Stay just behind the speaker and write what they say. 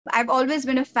I've always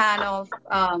been a fan of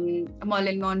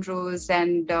Marilyn Monroe's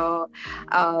and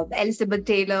Elizabeth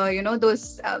Taylor,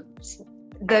 those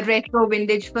the retro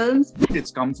vintage films.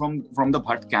 It's come from the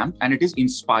Bhatt Camp and it is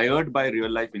inspired by real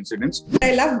life incidents.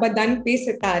 I love Badan Pe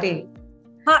Sitare.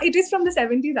 It is from the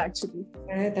 70s actually.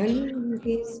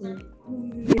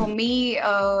 For me,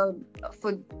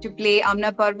 to play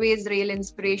Amna Parvez's real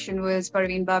inspiration was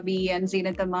Parveen Babi and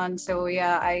Zeenat Aman. So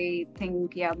yeah, I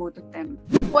think both of them.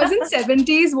 Wasn't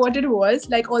 70s what it was?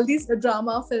 Like all these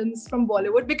drama films from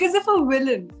Bollywood because of a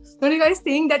villain. Don't you guys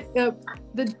think that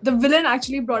the villain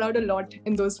actually brought out a lot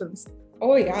in those films?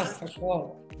 Oh yeah, for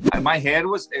sure. My hair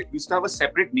used to have a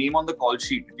separate name on the call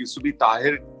sheet. It used to be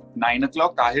Tahir 9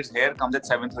 o'clock. Tahir's hair comes at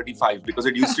 7:35 because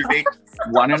it used to take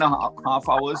 1.5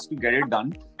 hours to get it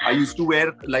done. I used to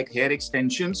wear like hair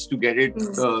extensions to get it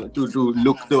to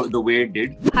look the way it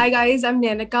did. Hi guys, I'm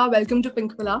Nanika. Welcome to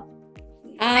Pinkvilla.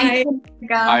 Hi.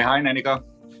 Hi Nanika.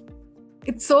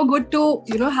 It's so good to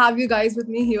have you guys with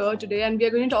me here today, and we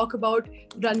are going to talk about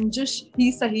Ranjish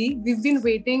Hi Sahi. We've been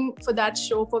waiting for that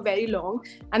show for very long,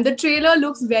 and the trailer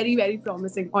looks very, very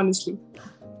promising, honestly.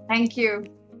 Thank you.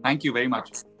 Thank you very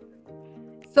much.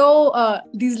 So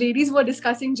these ladies were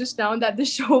discussing just now that the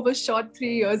show was shot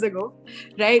 3 years ago,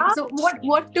 right? So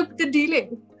what took the delay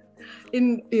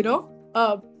in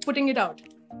putting it out?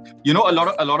 A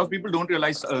lot of people don't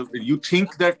realize. You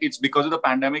think that it's because of the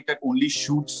pandemic that only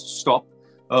shoots stop,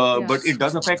 but it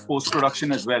does affect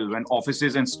post-production as well. When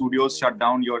offices and studios shut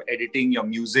down, your editing, your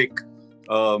music,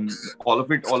 all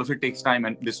of it takes time.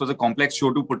 And this was a complex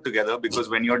show to put together because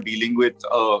when you're dealing with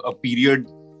a period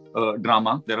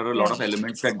drama, there are a lot of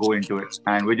elements that go into it,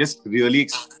 and we're just really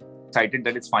excited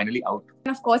that it's finally out.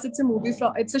 And of course, it's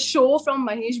a show from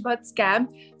Mahesh Bhatt's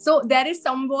camp, so there is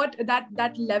somewhat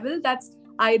that level, that's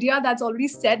idea that's already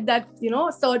said that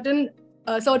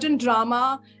certain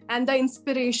drama and the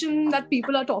inspiration that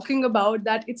people are talking about,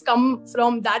 that it's come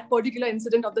from that particular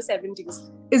incident of the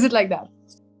 70s. Is it like that?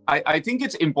 I think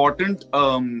it's important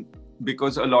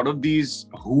because a lot of these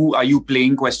 "who are you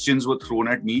playing" questions were thrown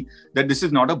at me, that this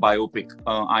is not a biopic.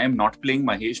 I am not playing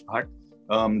Mahesh Bhatt.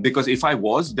 Because if I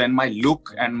was, then my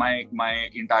look and my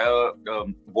entire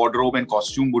wardrobe and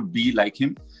costume would be like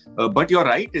him. But you're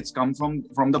right, it's come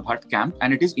from the Bhatt camp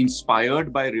and it is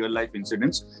inspired by real life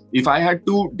incidents. If I had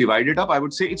to divide it up, I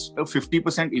would say it's a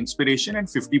 50% inspiration and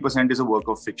 50% is a work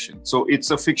of fiction. So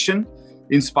it's a fiction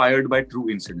inspired by true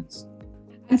incidents.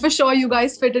 And for sure, you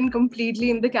guys fit in completely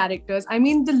in the characters. I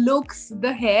mean, the looks,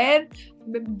 the hair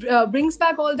brings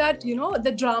back all that,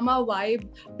 the drama vibe,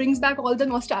 brings back all the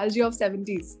nostalgia of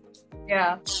 70s.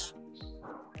 Yeah.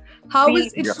 How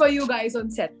was it for you guys on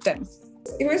set then?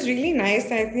 It was really nice.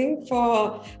 I think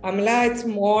for Amala, it's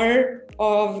more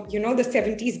of, the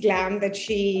 70s glam that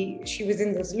she was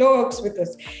in those looks with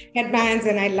those headbands.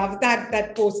 And I love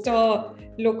that poster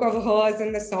look of hers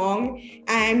in the song.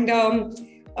 And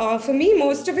for me,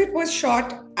 most of it was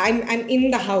shot, I'm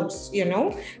in the house,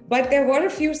 but there were a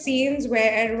few scenes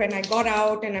where when I got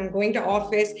out and I'm going to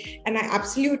office, and I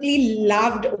absolutely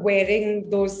loved wearing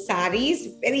those saris,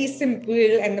 very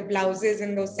simple, and the blouses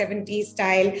in those 70s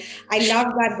style. I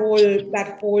love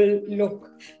that whole look.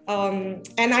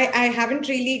 And I haven't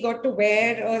really got to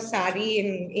wear a sari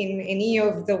in any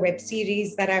of the web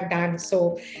series that I've done.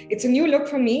 So it's a new look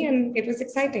for me and it was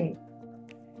exciting.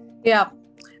 Yeah.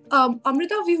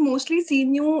 Amrita, we've mostly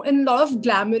seen you in a lot of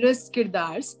glamorous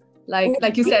kirdars.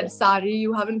 Like you said, sari,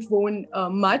 you haven't worn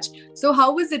much. So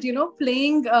how was it,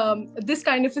 playing this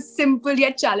kind of a simple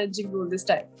yet challenging role this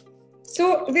time?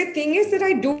 So the thing is that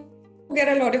I do get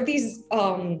a lot of these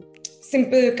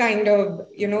simple kind of,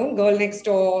 girl next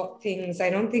door things. I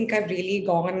don't think I've really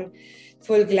gone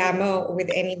full glamour with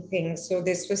anything. So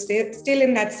this was still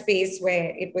in that space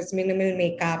where it was minimal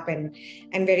makeup and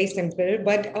very simple.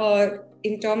 But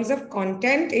in terms of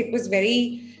content,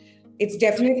 it's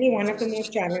definitely one of the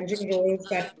most challenging roles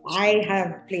that I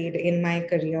have played in my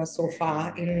career so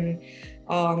far. There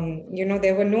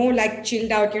were no like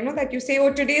chilled out, that you say,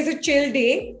 oh, today is a chill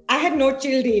day. I had no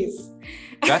chill days.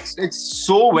 It's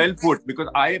so well put, because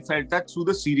I felt that through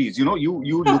the series.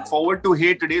 You look forward to,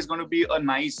 hey, today is going to be a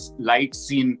nice light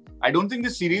scene. I don't think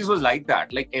the series was like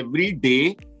that. Like every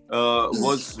day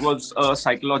was a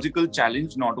psychological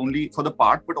challenge, not only for the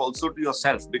part but also to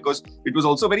yourself, because it was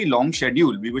also a very long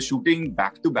schedule. We were shooting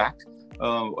back to back,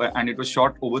 and it was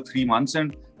shot over 3 months,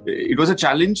 and it was a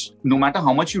challenge. No matter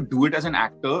how much you do it as an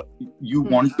actor, you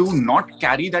want to not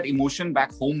carry that emotion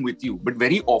back home with you. But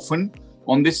very often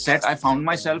on this set, I found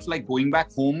myself like going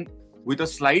back home with a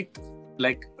slight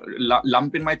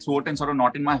lump in my throat and sort of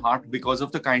not in my heart because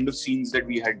of the kind of scenes that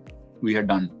we had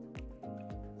done.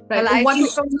 Well, I think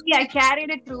for me, I carried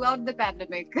it throughout the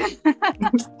pandemic.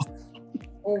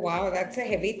 Oh wow, that's a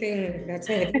heavy thing. That's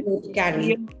a heavy thing to carry.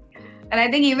 Yeah. And I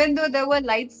think even though there were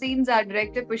light scenes, our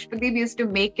director Pushpadeep used to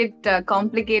make it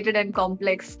complicated and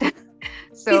complex.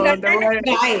 So He's that kind of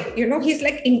guy, he's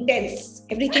like intense.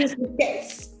 Everything's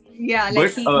intense. Yeah,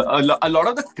 but a lot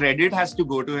of the credit has to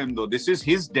go to him, though. This is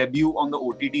his debut on the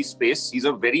OTT space. He's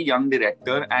a very young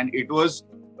director, and it was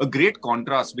a great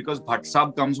contrast because Bhatt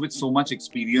Saab comes with so much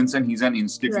experience and he's an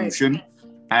institution. Right.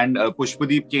 And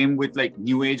Pushpadeep came with like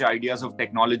new age ideas of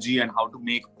technology and how to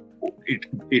make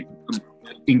it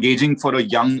engaging for a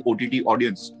young OTT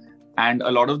audience. And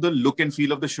a lot of the look and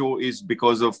feel of the show is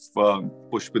because of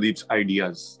Pushpadeep's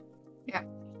ideas. Yeah,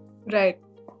 right.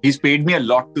 He's paid me a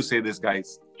lot to say this,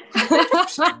 guys.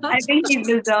 I think he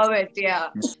deserves it, yeah.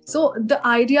 So the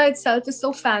idea itself is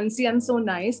so fancy and so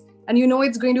nice. And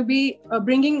it's going to be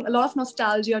bringing a lot of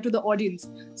nostalgia to the audience.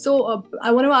 So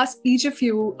I want to ask each of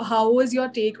you, how was your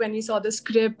take when you saw the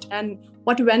script and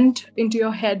what went into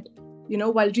your head,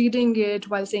 while reading it,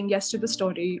 while saying yes to the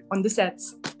story on the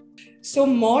sets? So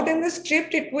more than the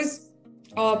script, it was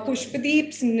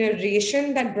Pushpadeep's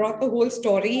narration that brought the whole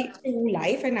story to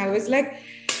life. And I was like,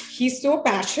 he's so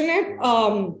passionate,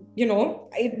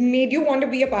 it made you want to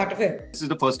be a part of it. This is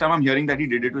the first time I'm hearing that he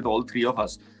did it with all three of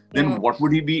us. Then what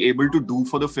would he be able to do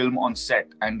for the film on set?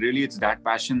 And really, it's that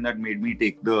passion that made me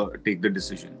take the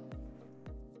decision.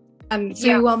 And for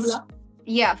you, Amala?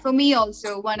 Yeah, for me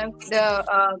also, one of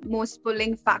the most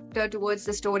pulling factor towards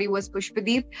the story was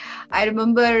Pushpadeep. I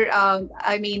remember,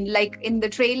 like in the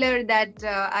trailer that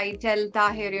I tell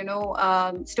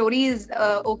Tahir, story is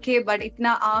okay, but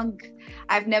itna aank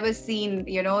I've never seen,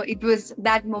 it was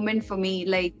that moment for me.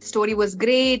 Like, story was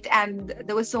great and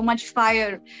there was so much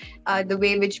fire, the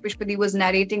way which Pushpadeep was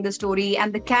narrating the story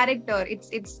and the character.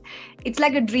 It's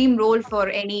like a dream role for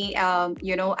any,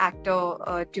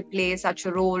 actor to play such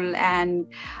a role. And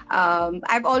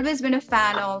I've always been a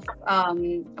fan of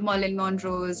Marilyn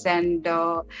Monroe's and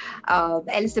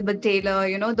Elizabeth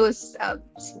Taylor, those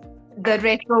the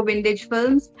retro vintage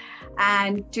films.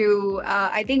 And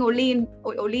I think only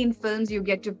in films you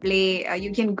get to play,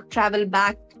 you can travel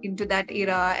back into that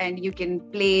era and you can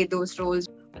play those roles.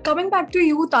 Coming back to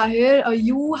you, Tahir,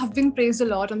 you have been praised a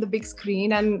lot on the big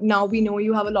screen, and now we know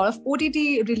you have a lot of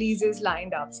OTT releases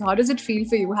lined up. So how does it feel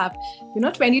for you?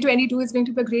 2022 is going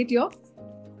to be a great year?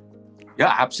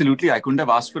 Yeah, absolutely. I couldn't have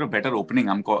asked for a better opening.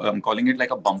 I'm calling it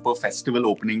like a bumper festival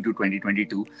opening to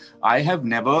 2022. I have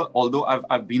never, although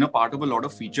I've been a part of a lot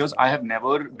of features, I have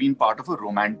never been part of a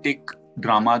romantic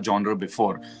drama genre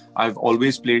before. I've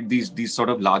always played these sort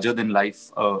of larger than life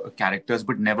characters,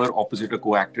 but never opposite a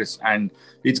co-actress. And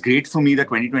it's great for me that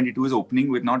 2022 is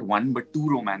opening with not one but two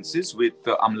romances with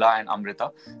Amala and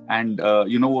Amrita. And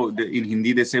in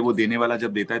Hindi they say wo dene wala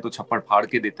jab deta hai to chappad phad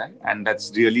ke deta hai, and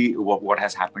that's really what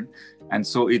has happened. And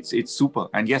so it's super.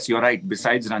 And yes, you're right.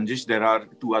 Besides Ranjish, there are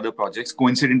two other projects,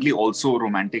 coincidentally also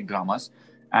romantic dramas.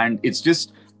 And it's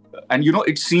just. And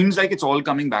it seems like it's all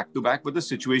coming back to back, but the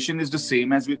situation is the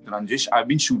same as with Ranjish. I've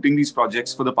been shooting these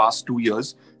projects for the past 2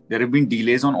 years. There have been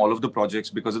delays on all of the projects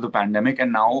because of the pandemic.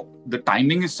 And now the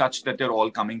timing is such that they're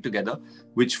all coming together,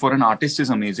 which for an artist is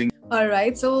amazing. All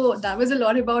right. So that was a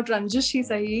lot about Ranjish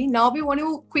Hi Sahi. Now we want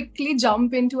to quickly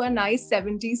jump into a nice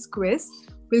 70s quiz.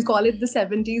 We'll call it the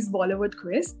 70s Bollywood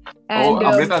quiz. And,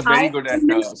 Amrita's very good at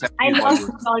 70s I know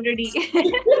Bollywood. already.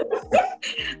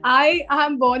 I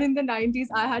am born in the 90s.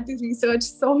 I had to research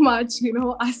so much,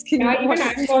 asking. Yeah, even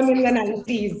I'm born in the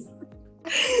 90s.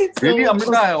 Really,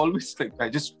 Amrita, I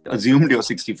just assumed you're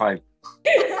 65.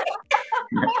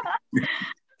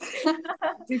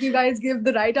 If you guys give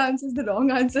the right answers, the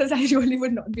wrong answers, I really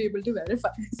would not be able to verify.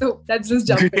 So let's just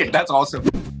jump in. That's awesome.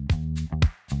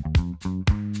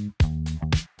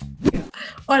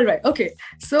 All right. Okay.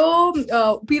 So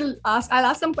I'll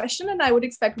ask some question and I would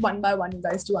expect one by one you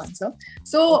guys to answer.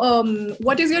 So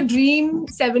what is your dream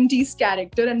 70s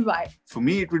character and why? For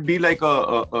me, it would be like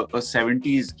a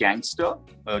 70s gangster,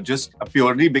 just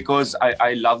purely because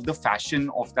I love the fashion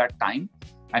of that time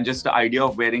and just the idea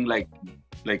of wearing like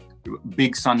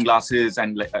big sunglasses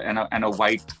and a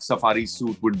white safari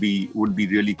suit would be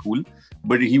really cool.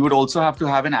 But he would also have to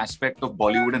have an aspect of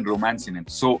Bollywood and romance in him.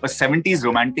 So a 70s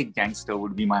romantic gangster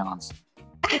would be my answer.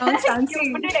 Sounds fancy.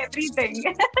 You put everything.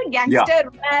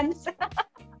 Gangster, romance.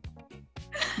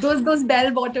 Those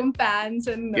bell-bottom pants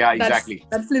and exactly.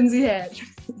 that flimsy hair.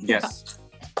 Yes.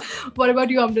 What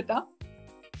about you, Amrita?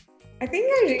 I think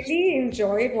I really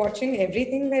enjoyed watching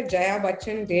everything that Jaya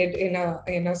Bachchan did in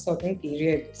a certain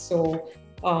period. So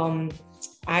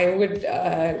I would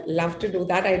love to do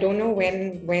that. I don't know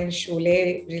when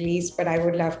Sholay released, but I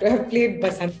would love to have played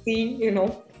Basanti, you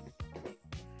know.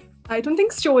 I don't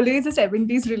think Sholay is a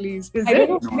 70s release, is I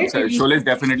don't it? know. No, Sholay is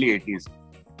definitely 80s.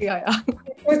 Yeah. So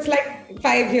it's like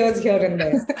 5 years here and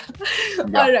there.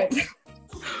 Yeah. All right.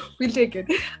 We'll take it.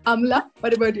 Amla,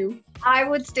 what about you? I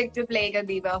would stick to playing a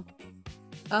diva.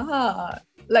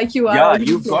 Like you are. Yeah,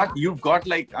 you've got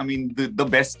like, I mean, the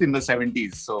best in the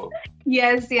 70s. So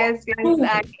Yes.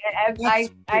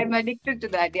 I'm addicted to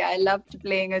that. Yeah, I love to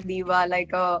playing a diva,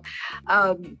 like a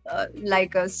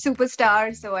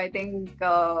superstar. So I think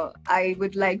I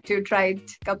would like to try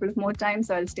it a couple of more times.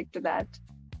 So I'll stick to that.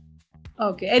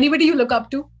 Okay. Anybody you look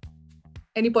up to?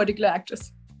 Any particular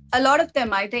actress? A lot of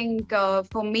them. I think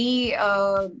for me,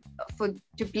 to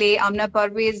play Amna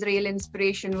Parvez, real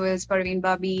inspiration was Parveen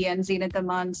Babi and Zeenat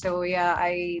Aman. So yeah,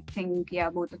 I think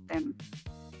both of them.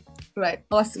 Right.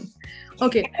 Awesome.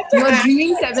 Okay. Your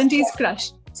dream 70s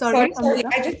crush. Sorry.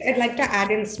 I'd like to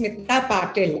add in Smita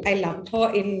Patil. I loved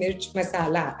her in Mirch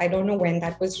Masala. I don't know when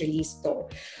that was released though,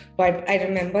 but I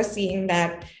remember seeing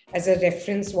that as a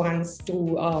reference once to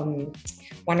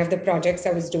one of the projects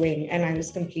I was doing, and I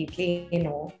was completely,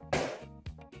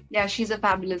 Yeah, she's a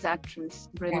fabulous actress.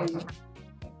 Brilliant. Yeah.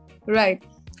 Right.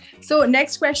 So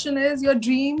next question is your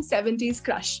dream 70s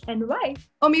crush and why?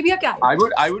 Or maybe a character.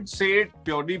 I would say it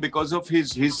purely because of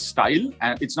his style,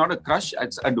 and it's not a crush,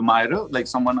 it's an admirer. Like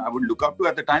someone I would look up to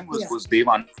at the time was Dev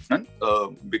Anand,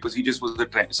 because he just was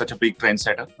such a big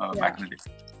trendsetter back in the day.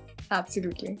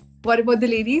 Absolutely. What about the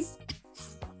ladies?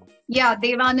 Yeah,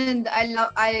 Devanand,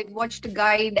 I watched a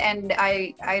guide and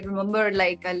I remember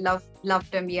like I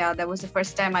loved him. Yeah, that was the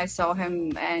first time I saw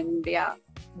him, and yeah,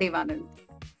 Devanand.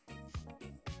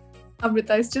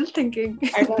 Amrita is still thinking.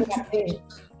 I got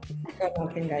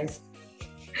nothing, guys.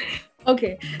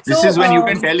 Okay. This is when you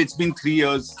can tell it's been 3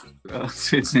 years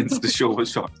since the show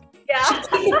was shot. Yeah.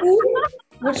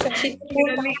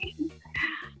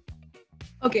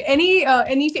 Okay.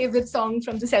 Any favorite song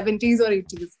from the 70s or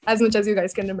 80s, as much as you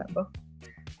guys can remember?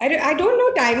 I don't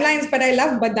know timelines, but I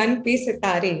love Badan Pe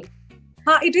Sitare.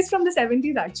 It is from the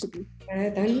 70s actually. I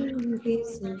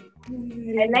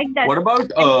like that. What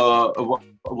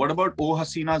about Oh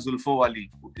Hasina Zulfo Wali?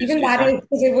 Even that is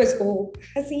because it was Oh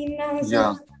Hasina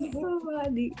Zulfo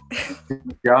Wali.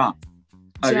 Yeah.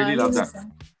 I really love that.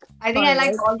 I think I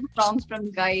like all the songs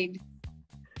from Guide.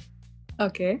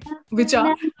 Okay. Which are?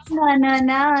 I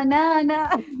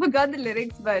forgot the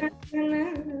lyrics, but.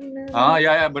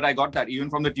 Yeah, but I got that. Even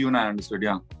from the tune, I understood,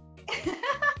 yeah.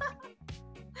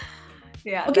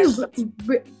 Yeah. Okay,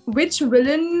 which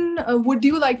villain would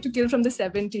you like to kill from the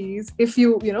 70s if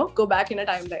you go back in a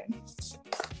timeline?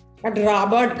 That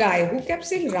Robert guy who kept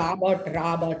saying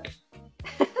Robert.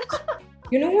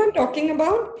 You know what I'm talking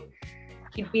about?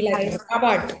 He'd be like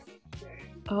Robert.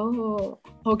 Oh,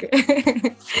 okay.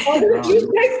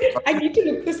 I need to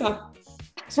look this up.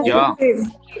 So yeah.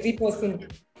 Crazy person.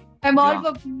 I'm all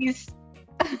for peace.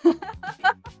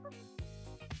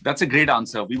 That's a great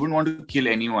answer. We wouldn't want to kill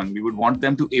anyone. We would want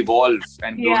them to evolve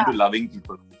and grow into loving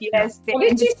people. Yes. What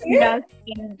did she say?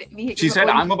 She said,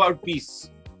 I'm about peace.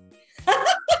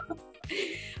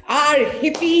 Our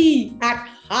hippie at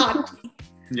heart.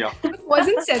 Yeah.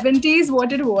 Wasn't 70s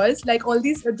what it was? Like all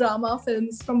these drama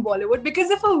films from Bollywood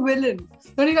because of a villain.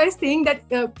 Don't you guys think that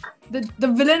the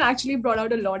villain actually brought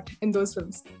out a lot in those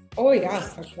films? Oh yeah,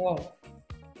 for sure.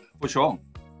 For sure.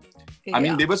 Yeah. I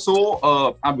mean, they were so,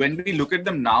 when we look at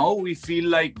them now, we feel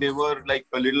like they were like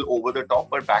a little over the top.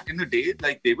 But back in the day,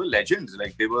 like they were legends.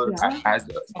 Like they were,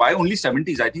 by only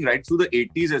 70s, I think right through the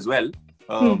 80s as well.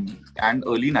 And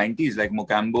early 90s, like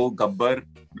Mokambo, Gabbar,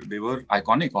 they were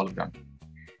iconic, all of them.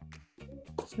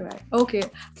 Right. Okay.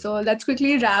 So let's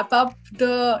quickly wrap up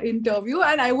the interview.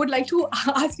 And I would like to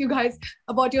ask you guys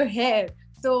about your hair.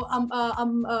 So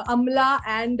Amala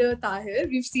and Tahir,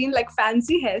 we've seen like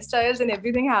fancy hairstyles and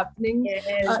everything happening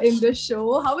in the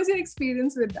show. How was your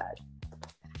experience with that?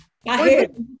 Tahir,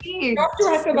 talk to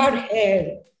us about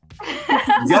hair.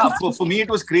 Yeah, for me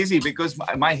it was crazy because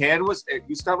my hair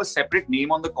used to have a separate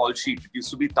name on the call sheet. It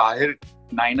used to be Tahir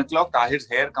 9 o'clock. Tahir's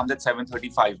hair comes at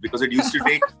 7:35 because it used to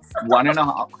take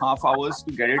 1.5 hours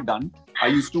to get it done. I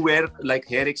used to wear like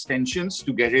hair extensions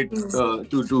to get it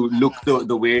to look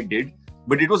the way it did.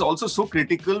 But it was also so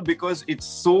critical because it's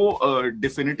so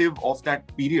definitive of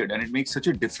that period and it makes such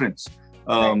a difference.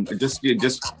 Just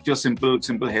your simple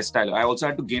hairstyle. I also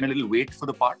had to gain a little weight for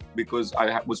the part because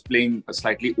I was playing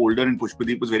slightly older and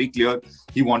Pushpadeep was very clear.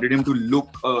 He wanted him to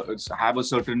look, have a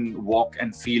certain walk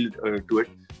and feel to it.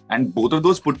 And both of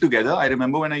those put together, I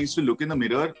remember when I used to look in the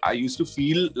mirror, I used to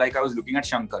feel like I was looking at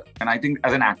Shankar. And I think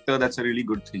as an actor, that's a really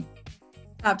good thing.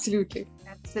 Absolutely.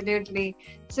 Absolutely.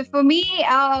 So for me,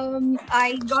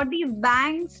 I got the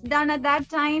bangs done at that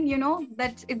time,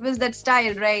 that it was that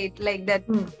style, right? Like that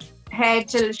hair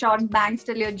till short bangs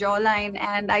till your jawline,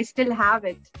 and I still have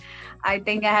it. I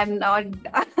think I have not.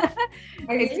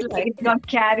 It's not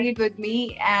carried with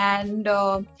me, and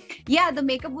the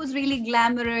makeup was really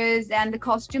glamorous, and the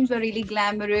costumes were really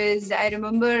glamorous. I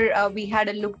remember we had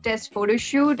a look test photo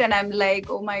shoot, and I'm like,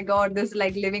 oh my god, this is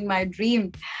like living my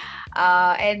dream.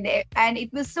 And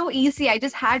it was so easy. I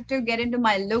just had to get into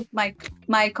my look,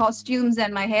 my costumes,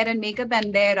 and my hair and makeup,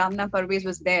 and there Ramna Parvez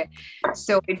was there.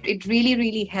 So it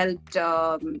really helped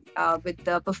with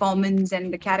the performance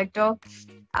and the character.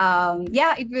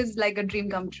 It was like a dream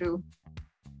come true.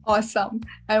 Awesome.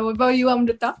 And what about you,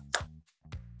 Amrita?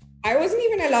 I wasn't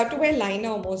even allowed to wear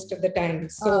liner most of the time.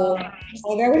 So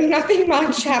there was nothing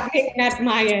much happening at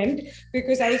my end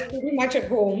because I was pretty much at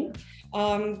home.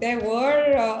 There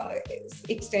were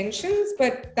extensions,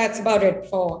 but that's about it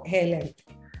for hair length.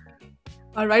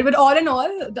 All right, but all in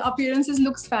all, the appearances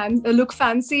look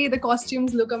fancy, the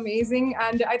costumes look amazing,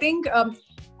 and I think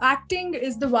acting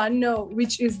is the one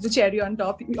which is the cherry on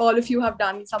top. All of you have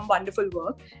done some wonderful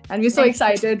work, and we're so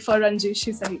excited for Ranjish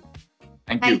Hi Sahi.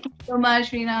 Thank you. Thank you so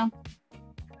much, Reena.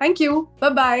 Thank you.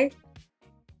 Bye-bye.